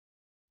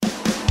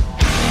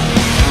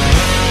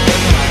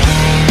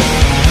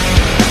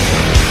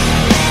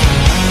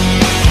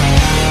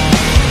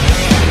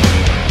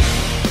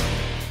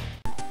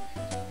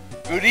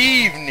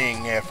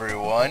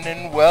everyone,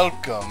 and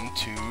welcome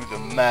to the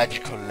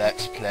magical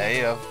Let's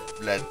Play of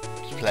Let's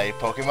Play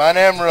Pokemon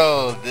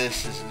Emerald.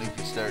 This is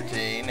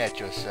Lucas13 at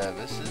your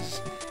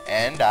services,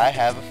 and I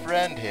have a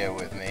friend here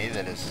with me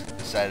that has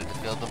decided to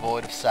fill the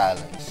void of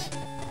silence.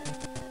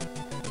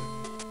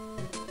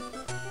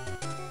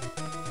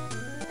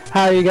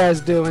 How you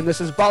guys doing? This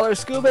is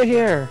Ballerscuba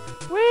here.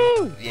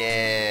 Woo!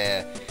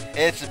 Yeah,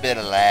 it's a bit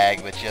of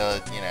lag, but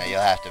you'll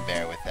have to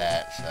bear with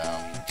that. So,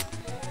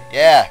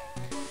 yeah,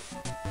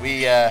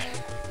 we have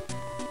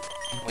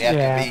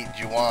to beat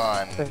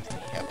Juwan.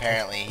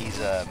 Apparently, he's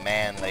a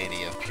man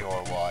lady of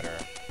pure water.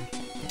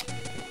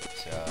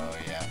 So,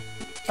 yeah.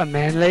 A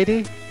man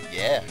lady?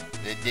 Yeah.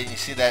 Didn't you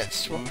see that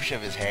swoosh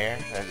of his hair?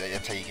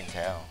 That's how you can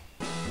tell.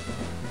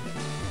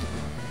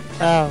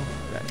 Oh,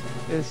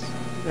 it's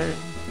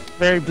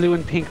very blue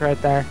and pink right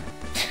there.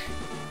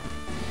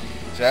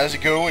 So how's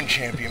it going,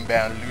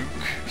 champion-bound Luke?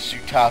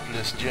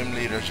 Sutopolis Gym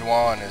Leader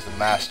Juwan is the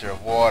master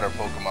of water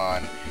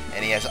Pokemon,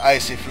 and he has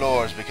icy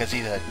floors because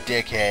he's a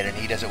dickhead and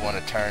he doesn't want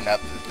to turn up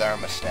the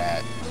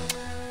thermostat.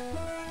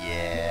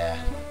 Yeah.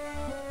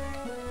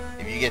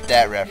 If you get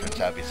that reference,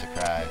 I'll be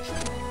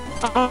surprised.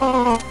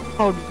 Oh,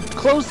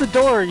 close the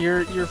door!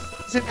 You're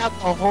freezing out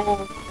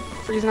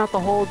the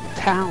whole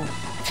town.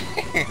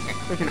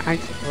 Freaking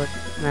ice floor,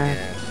 man.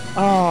 Yeah.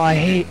 Oh, I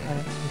hate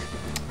that.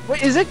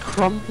 Wait, is it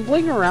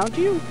crumbling around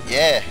you?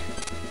 Yeah.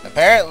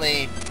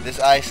 Apparently, this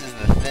ice is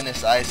the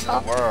thinnest ice in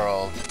the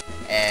world,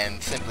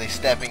 and simply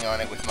stepping on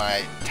it with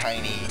my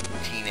tiny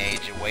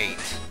teenage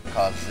weight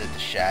causes it to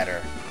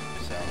shatter.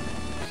 So,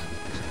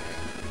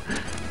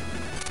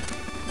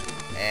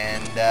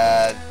 and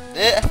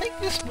I think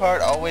this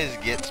part always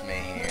gets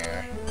me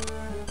here.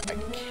 I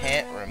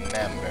can't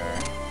remember.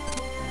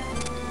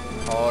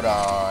 Hold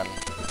on.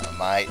 I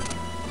might.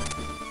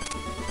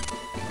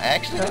 I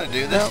actually gonna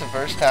do this the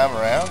first time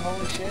around?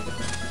 Holy shit.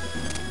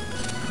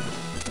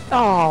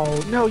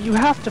 Oh, no, you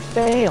have to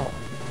fail.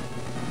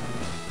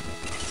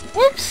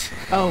 Whoops!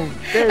 Oh,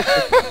 there's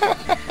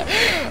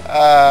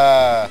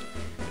oh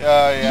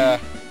yeah.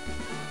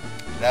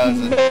 That was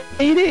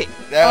made it!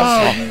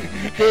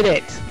 You did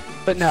it!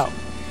 But no,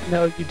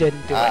 you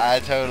didn't do it. I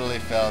totally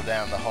fell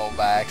down the hole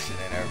by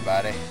accident,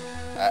 everybody.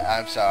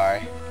 I'm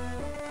sorry.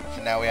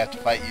 So now we have to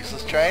fight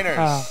useless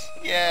trainers.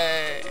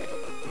 Yay!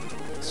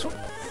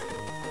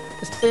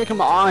 Let's take them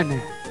on.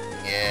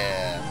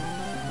 Yeah.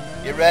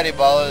 Get ready,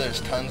 Baller.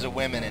 There's tons of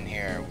women in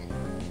here.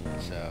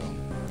 So,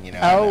 you know.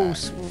 Oh,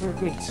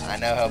 sweet. I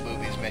know how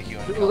boobies make you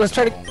uncomfortable. Let's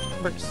try to...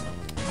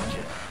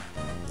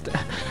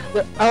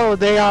 Oh,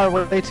 they are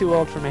way too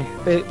old for me.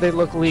 They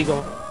look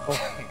legal.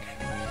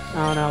 I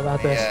don't know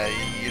about this. Yeah,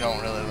 you don't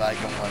really like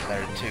them when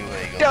they're too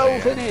legal. Go,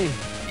 Vinny!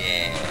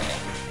 Yeah.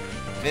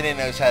 Vinny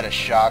knows how to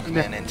shock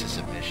men into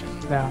submission.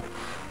 No.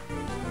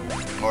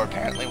 Or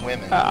apparently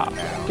women.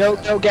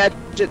 Go,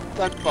 Gadget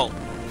Thunderbolt.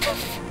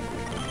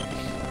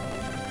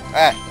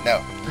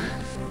 No.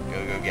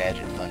 Go,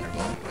 Gadget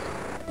Thunderbolt.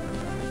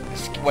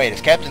 Wait,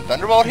 is Captain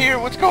Thunderbolt here?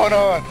 What's going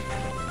on?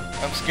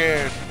 I'm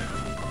scared.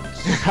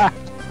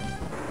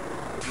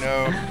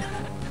 No.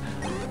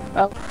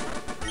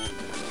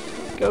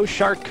 Go,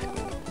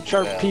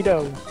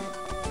 Sharpedo.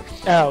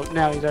 Oh,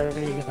 no, he's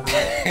already gone.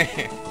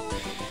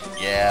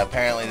 Yeah,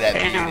 apparently that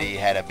beauty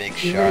had a big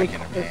shark in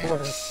her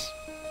pants.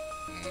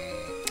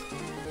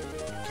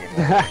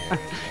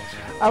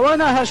 I want to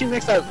know how she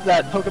makes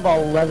that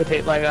Pokeball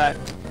levitate like that.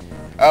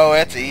 Oh,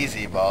 it's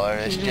easy, Baller.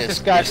 It's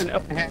just an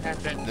open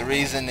hand. the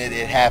reason it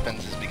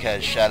happens is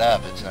because shut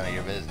up, it's none of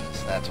your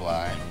business. That's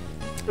why.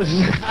 This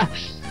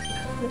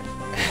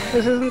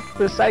isn't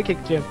the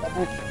Psychic Gym.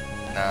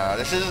 No,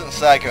 this isn't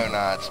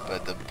Psychonauts,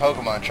 but the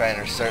Pokemon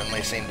trainers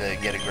certainly seem to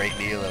get a great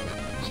deal of it.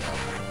 So,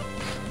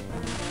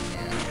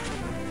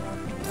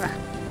 yeah.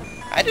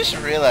 I just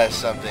realized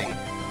something.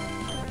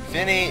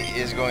 Finny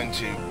is going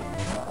to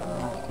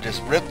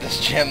just rip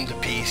this gym to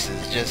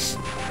pieces. Just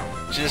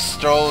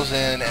strolls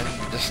in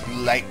and just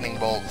lightning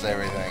bolts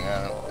everything.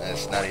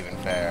 It's not even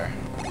fair.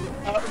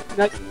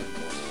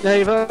 Now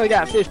you've only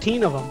got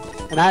 15 of them,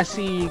 and I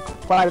see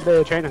quite a bit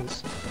of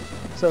trainers.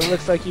 So it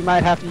looks like you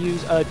might have to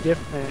use a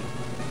different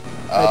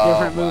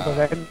move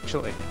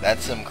eventually.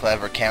 That's some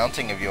clever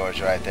counting of yours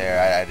right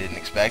there. I didn't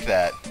expect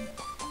that.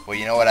 Well,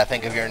 you know what I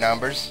think of your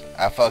numbers?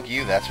 Fuck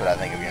you, that's what I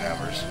think of your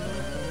numbers.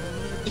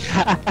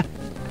 Yeah.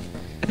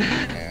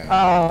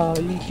 Oh,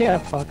 you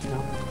can't fuck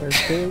numbers,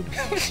 dude.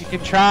 You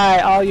can try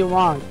all you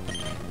want.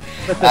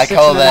 But the 6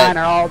 and the 9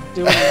 are all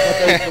doing what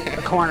they do in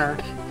the corner.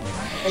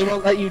 They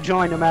won't let you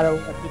join no matter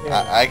what you do.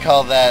 I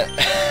call that...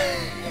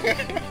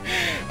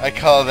 I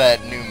call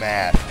that new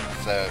math.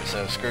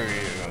 So screw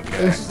you,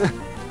 okay?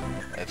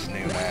 That's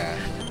new math.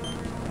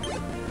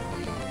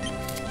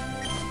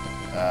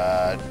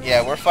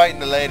 Yeah, we're fighting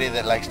the lady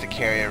that likes to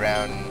carry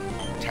around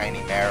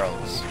tiny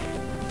barrels.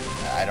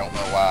 I don't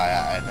know why.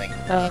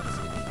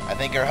 I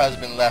think her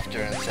husband left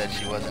her and said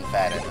she wasn't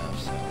fat enough.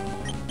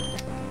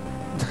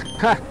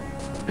 So.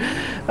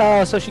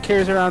 Oh, so she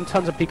carries around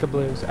tons of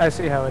Pika-Blues. I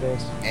see how it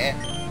is. Yeah.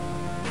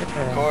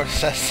 Of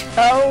course. That's...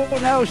 Oh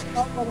no, she's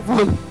not one of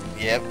them.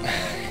 Yep.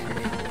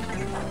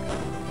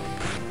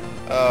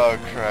 Oh,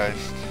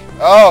 Christ.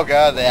 Oh,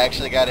 God, they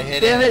actually got a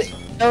hit in. Damn it!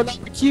 No,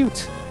 not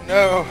cute.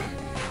 No.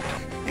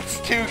 It's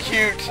too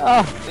cute.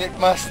 Oh. It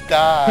must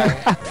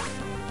die.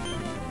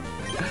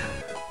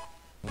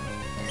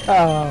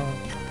 Oh.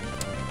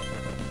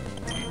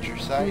 Future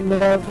sight.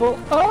 Level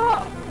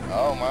up.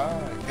 Oh, my.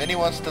 Vinny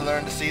wants to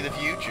learn to see the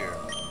future.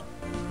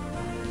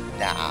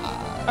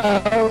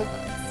 Nah. Oh,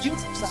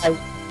 future sight.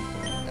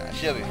 Nah,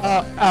 she'll be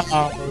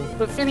fine.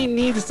 But Finny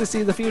needs to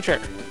see the future.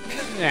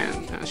 Yeah,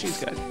 no, she's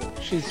good.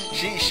 She,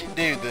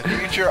 dude, the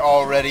future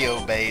already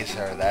obeys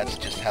her. That's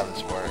just how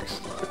this works.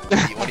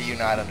 What are you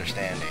not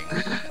understanding?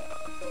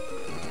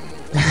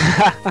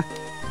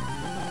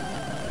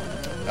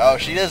 Oh,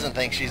 she doesn't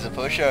think she's a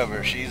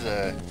pushover. She's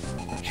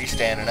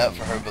standing up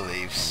for her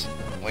beliefs.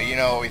 Well, you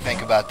know what we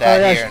think about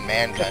that here in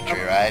man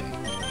country, right?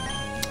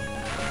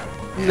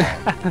 Yeah,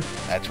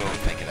 that's what we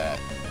think of that.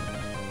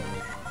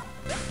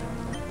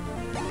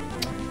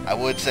 I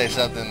would say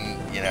something,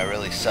 you know,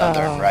 really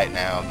southern right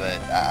now,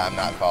 but I'm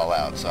not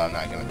Fallout, so I'm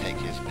not going to take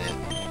his bit.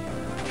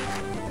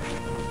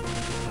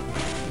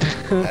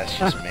 That's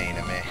just mean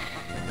to me.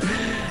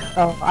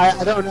 Oh,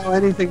 I don't know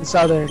anything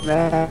southern,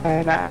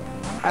 man.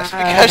 That's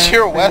because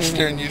you're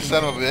Western, you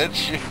son of a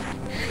bitch.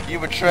 You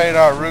betrayed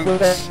our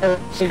roots.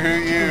 Screw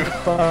you.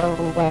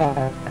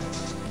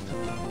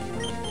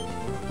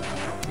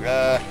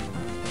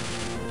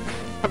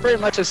 I'm pretty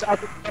much as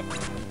south.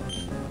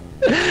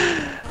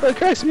 What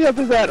cracks me up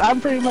is that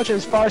I'm pretty much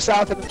as far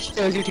south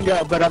as you can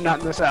go, but I'm not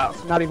in the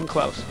south. Not even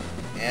close.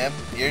 Yep,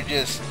 you're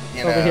just,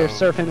 you over know, here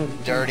surfing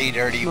and dirty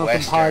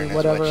Western pot and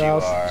whatever is what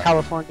else. you are.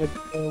 California.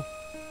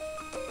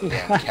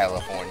 Damn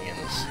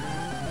Californians.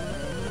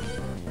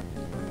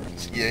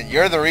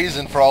 You're the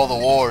reason for all the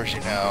wars,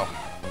 you know.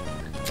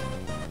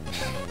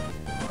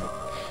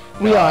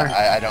 We are.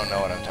 I don't know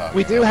what I'm talking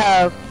we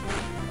about.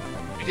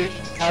 We do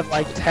have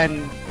like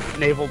 10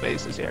 naval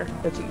bases here.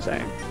 It's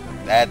insane.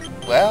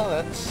 Well,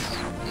 that's...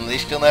 At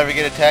least you'll never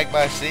get attacked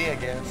by sea, I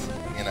guess.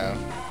 You know.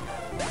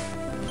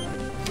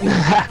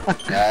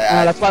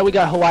 That's why we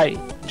got Hawaii.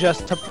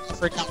 Just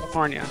for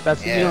California.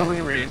 That's the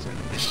only reason.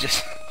 It's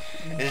just...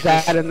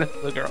 That and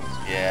the girls.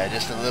 Yeah,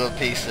 just a little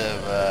piece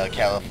of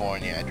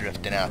California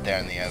drifting out there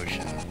in the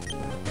ocean.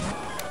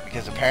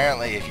 Because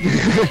apparently if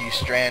you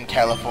strand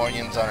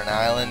Californians on an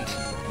island,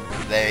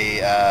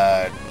 they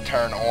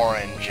turn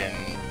orange and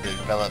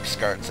develop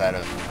skirts out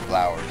of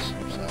flowers.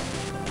 So.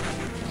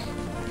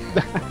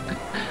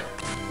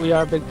 We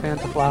are big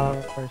fans of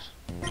flowers.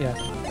 Yeah.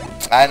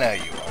 I know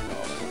you are,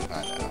 Balder.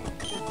 I know.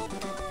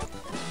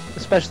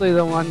 Especially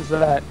the ones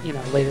that, you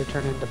know, later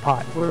turn into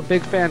pot. We're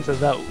big fans of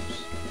those.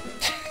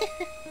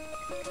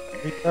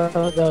 We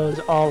throw those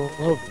all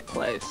over the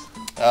place.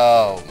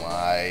 Oh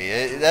my.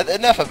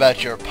 Enough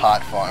about your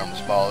pot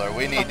farms, Balder.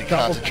 We need to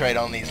concentrate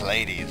on these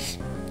ladies.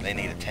 They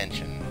need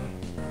attention.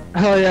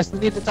 Oh yes, we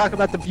need to talk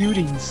about the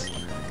beauties.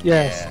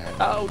 Yes. Yeah.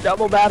 Oh,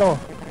 double battle.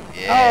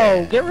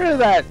 Yeah. Oh, get rid of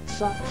that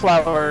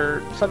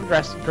sunflower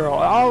sundress girl.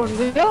 Oh,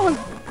 the other one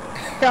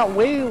got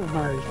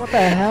whalers. What the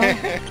hell?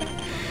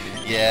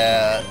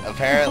 Yeah,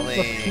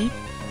 apparently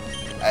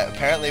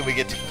we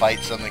get to fight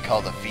something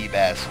called the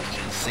Feebas, which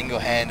is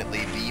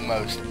single-handedly the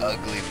most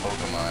ugly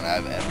Pokemon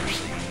I've ever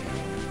seen.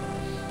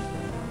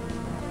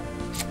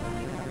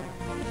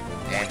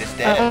 And it's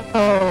dead.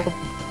 Oh,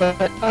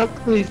 but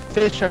ugly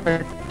fish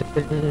are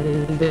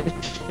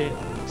delicious.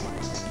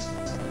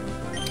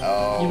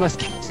 Oh. You must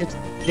catch it.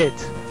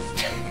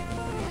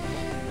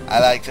 I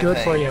like to Good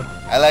for you.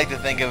 I like to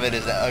think of it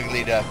as an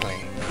ugly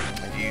duckling.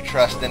 If you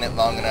trust in it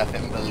long enough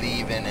and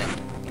believe in it,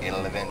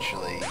 it'll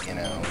eventually, you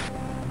know,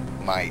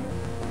 might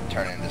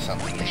turn into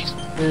something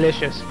useful.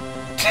 Delicious.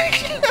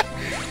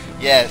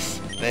 Yes,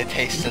 they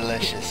taste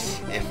delicious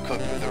if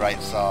cooked with the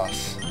right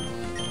sauce.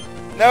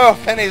 No,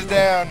 Penny's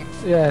down.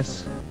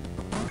 Yes.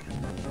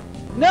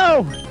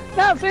 No,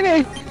 not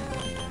Finny.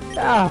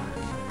 Ah,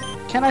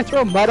 can I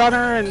throw mud on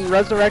her and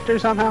resurrect her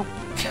somehow?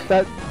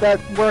 That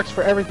works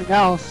for everything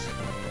else.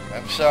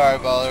 I'm sorry,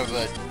 Balder,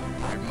 but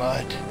your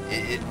mud,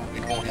 it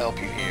won't help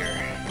you here.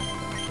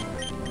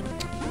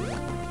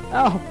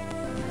 Oh.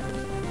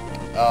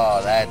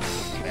 Oh,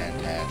 that's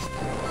fantastic.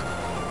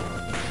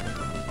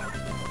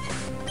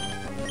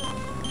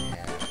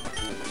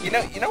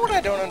 Yeah. You know what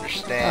I don't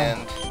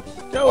understand?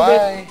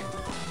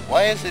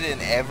 Why is it in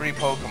every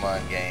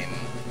Pokemon game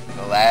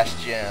the last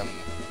gym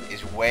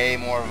is way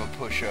more of a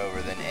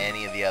pushover than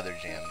any of the other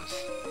gyms?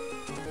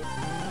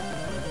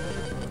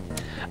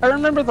 I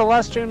remember the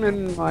last gym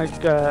in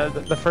like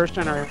the first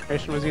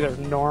generation was either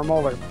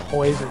normal or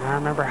poison. I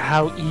remember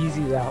how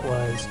easy that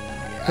was.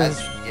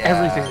 Because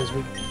everything was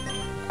weak.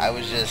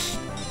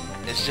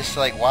 It's just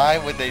like, why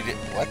would they do,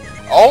 what?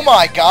 Oh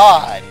my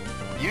god!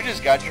 You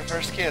just got your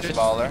first kiss,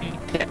 Balder.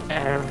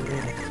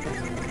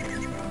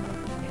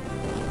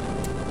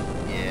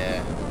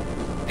 Yeah.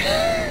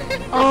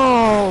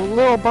 Oh,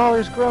 little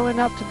Baller's growing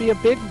up to be a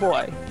big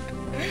boy.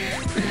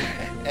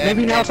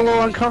 Maybe now it's a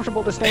little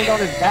uncomfortable to stand on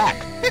his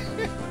back.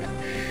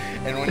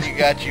 And when you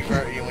got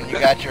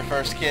your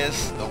first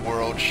kiss, the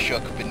world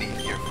shook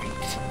beneath your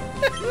feet.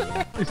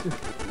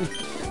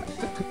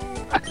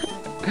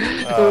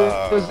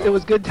 It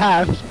was good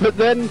times. But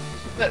then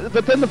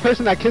the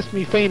person that kissed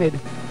me fainted.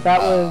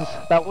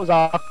 That was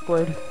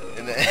awkward.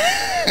 And then,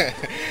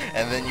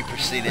 and then you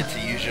proceeded to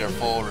use your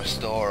full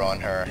restore on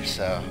her.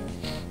 So,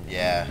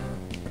 yeah.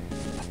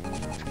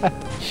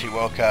 She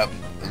woke up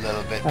a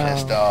little bit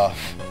pissed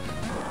off.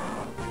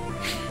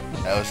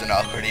 That was an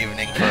awkward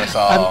evening for us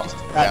all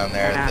down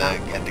there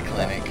at the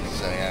clinic.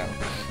 So yeah.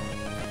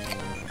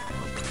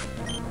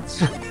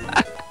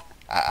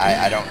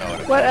 I don't know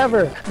what.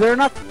 Whatever. They're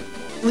not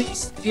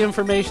release the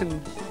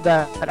information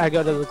that I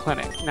go to the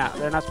clinic. No,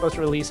 they're not supposed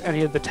to release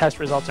any of the test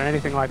results or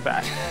anything like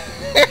that.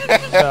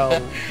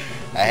 So.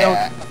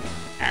 I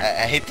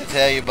hate to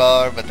tell you,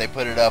 Baller, but they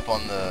put it up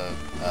on the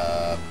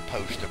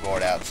poster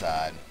board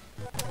outside.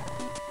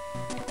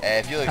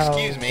 If you'll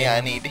excuse me,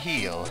 I need to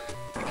heal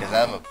because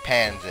I'm a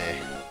pansy.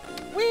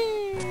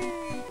 Whee!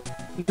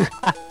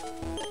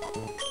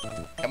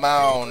 Come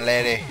on,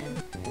 lady.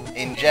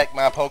 Inject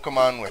my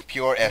Pokemon with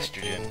pure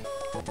estrogen.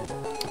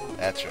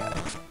 That's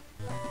right.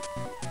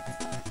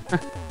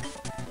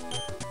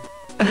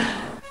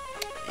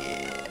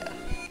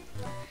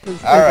 Yeah.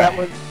 That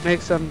would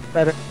make some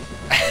better.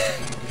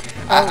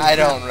 I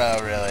don't know,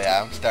 really.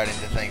 I'm starting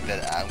to think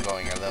that I'm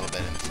going a little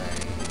bit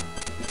insane.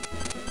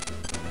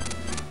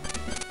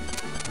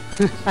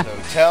 So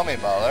tell me,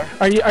 Baller.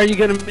 Are you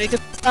gonna make it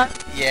this time?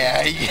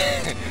 Yeah.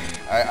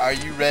 Are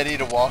you ready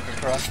to walk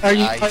across the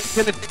ice? Are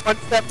you gonna take one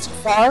step too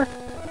far?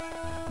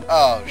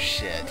 Oh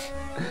shit.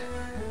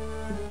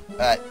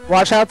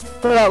 Watch out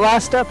for that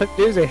last step, it's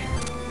doozy.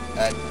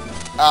 God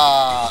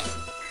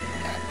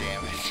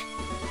damn it.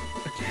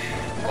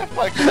 I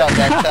fucked it up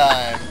that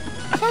time.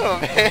 Son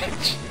of a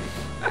bitch.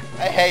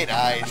 I hate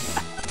ice.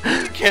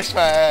 You kiss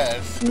my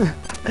ass.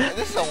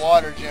 This is a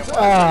water gym. Why is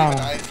there even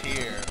ice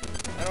here?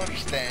 I don't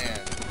understand.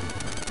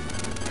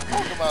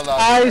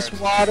 Ice,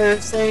 water,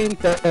 same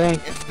thing.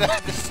 It's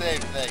not the same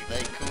thing.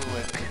 They cool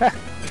it.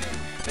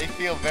 They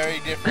feel very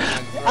different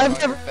when thrown on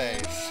your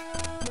face.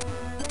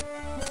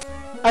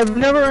 I've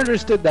never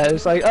understood that.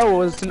 It's like,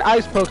 oh, it's an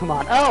ice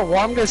Pokemon. Oh, well,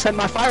 I'm gonna send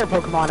my fire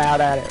Pokemon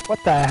out at it. What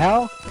the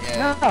hell?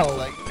 Yeah, no. It's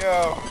like,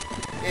 no.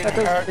 It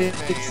hurts me.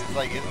 It's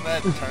like, isn't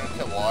that turned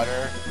into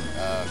water?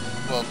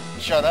 Well,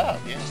 shut up.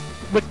 Yeah.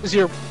 Which is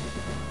your...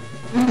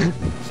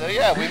 So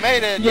yeah, we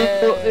made it.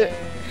 Yay!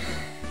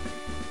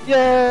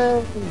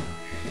 Yay!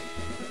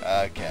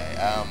 Okay.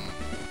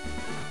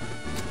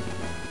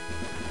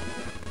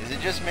 Is it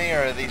just me,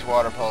 or are these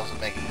water poles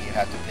making you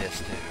have to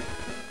piss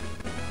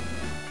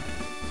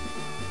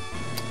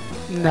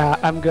too? Nah,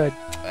 I'm good.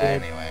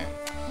 Anyway,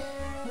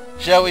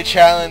 shall we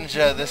challenge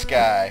this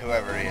guy,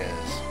 whoever he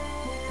is?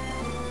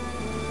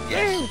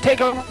 Yes. Take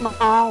him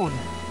on.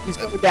 He's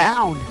going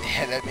down.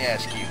 Yeah, let me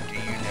ask you, do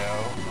you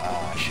know?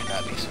 I should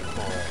not be so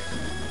coy.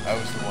 I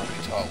was the one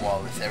who taught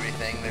Wallace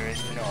everything there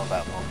is to know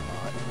about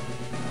Pokemon.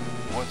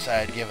 Once I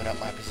had given up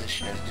my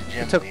position as the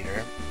gym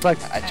leader, I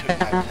took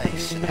my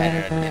place and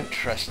had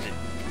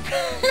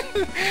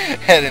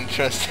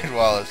entrusted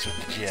Wallace with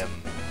the gym.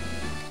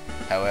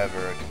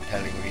 However, a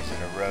compelling reason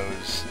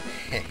arose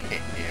for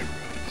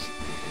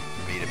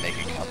me to make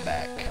a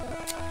comeback.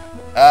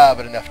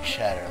 But enough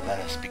chatter. Let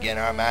us begin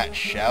our match,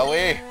 shall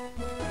we?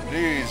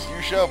 Please,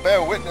 you shall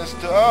bear witness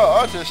to our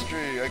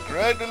artistry, a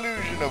grand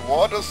illusion of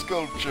water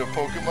sculpture,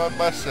 Pokemon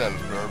myself,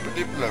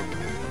 blurpity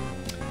blurpity.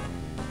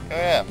 Oh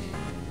yeah.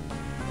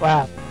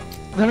 Wow.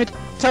 Let me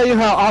tell you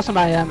how awesome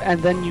I am,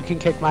 and then you can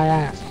kick my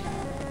ass.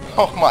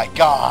 Oh my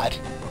god.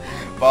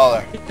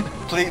 Baller,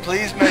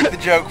 please make the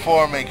joke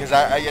for me, because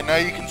I know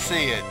you can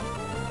see it.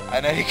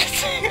 I know you can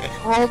see it.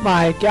 Oh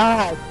my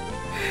god.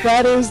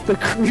 That is the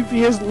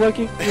creepiest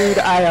looking dude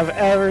I have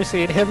ever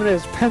seen. Him and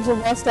his pencil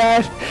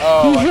mustache.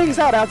 Oh, he hangs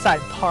out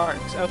outside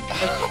parks,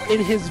 okay,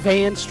 in his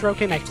van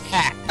stroking a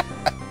cat.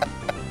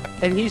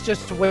 And he's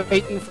just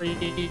waiting for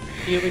you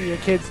and your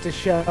kids to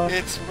show.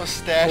 It's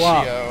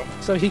Mustachio.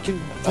 So he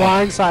can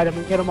blindside him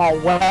and get him all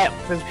wet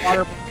with his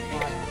water.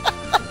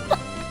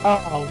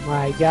 Oh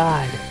my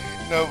god.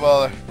 No,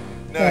 Baller.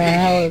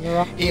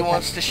 No, he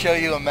wants to show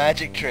you a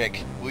magic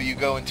trick. Will you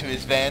go into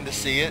his van to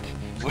see it?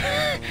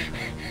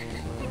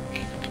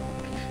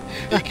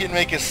 He can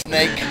make a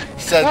snake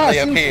suddenly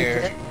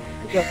appear.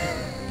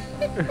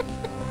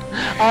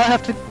 All I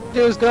have to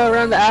do is go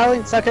around the alley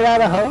and suck it out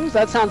of hose?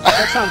 That sounds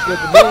good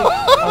to me.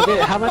 Okay,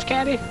 how much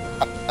candy?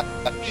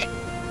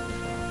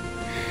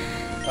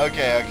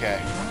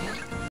 Okay.